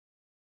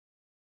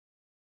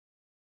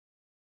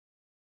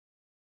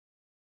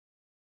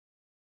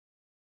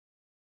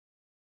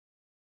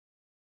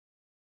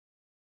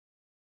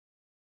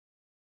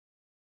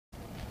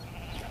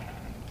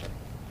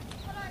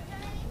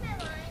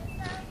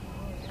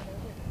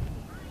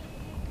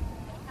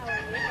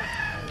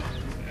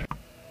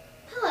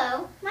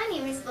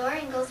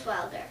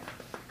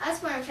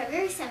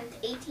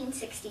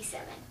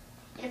1867,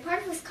 in a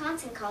part of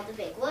Wisconsin called the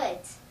Big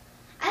Woods.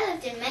 I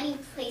lived in many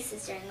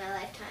places during my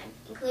lifetime,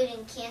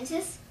 including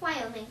Kansas,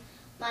 Wyoming,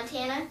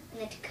 Montana,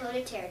 and the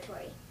Dakota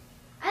Territory.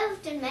 I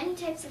lived in many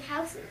types of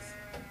houses.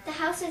 The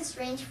houses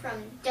ranged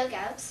from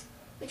dugouts,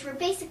 which were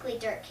basically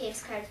dirt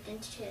caves carved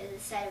into the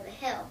side of a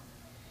hill,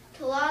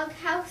 to log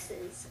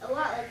houses, a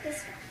lot like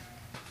this one.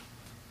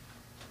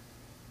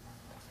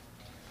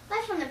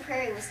 Life on the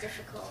prairie was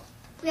difficult.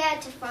 We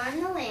had to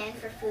farm the land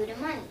for food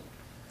and money.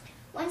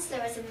 Once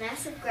there was a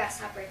massive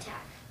grasshopper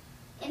attack,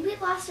 and we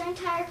lost our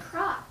entire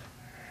crop.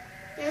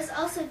 There was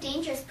also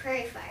dangerous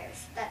prairie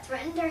fires that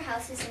threatened our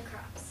houses and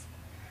crops.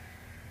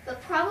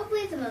 But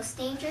probably the most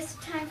dangerous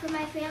time for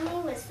my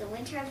family was the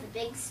winter of the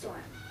big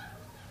storm.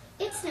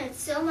 It snowed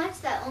so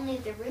much that only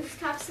the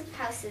rooftops of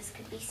houses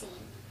could be seen.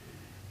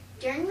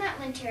 During that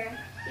winter,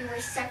 we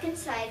were stuck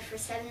inside for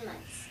 7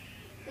 months.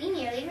 We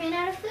nearly ran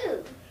out of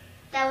food.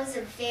 That was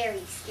a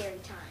very scary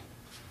time.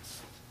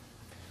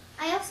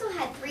 I also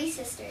had 3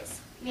 sisters,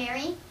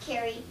 Mary,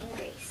 Carrie, and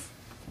Grace.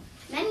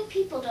 Many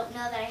people don't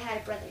know that I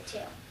had a brother too.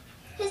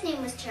 His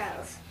name was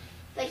Charles,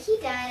 but he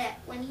died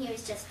when he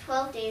was just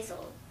 12 days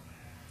old.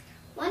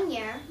 One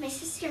year, my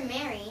sister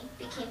Mary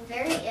became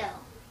very ill.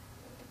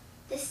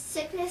 The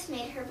sickness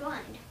made her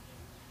blind.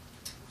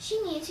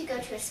 She needed to go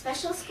to a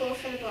special school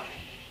for the blind,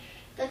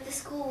 but the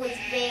school was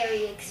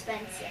very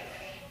expensive.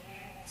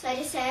 So I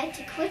decided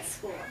to quit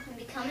school and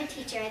become a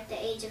teacher at the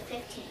age of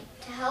 15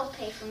 to help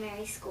pay for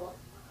Mary's school.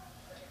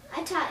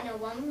 I taught in a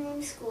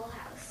 1-room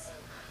schoolhouse.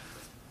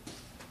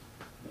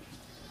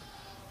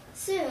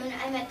 Soon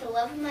I met the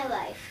love of my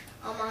life,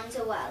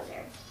 Almanza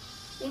Wilder.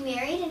 We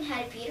married and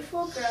had a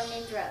beautiful girl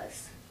named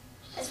Rose.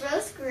 As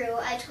Rose grew,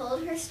 I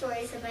told her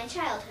stories of my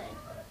childhood.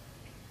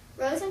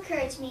 Rose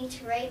encouraged me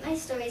to write my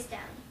stories down.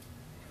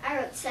 I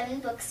wrote 7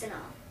 books in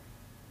all.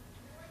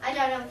 I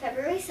died on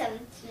February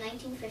 7th,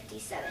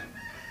 1957,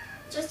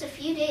 just a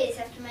few days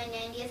after my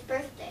 90th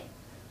birthday.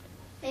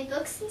 My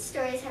books and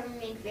stories have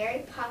remained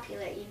very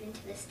popular even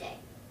to this day.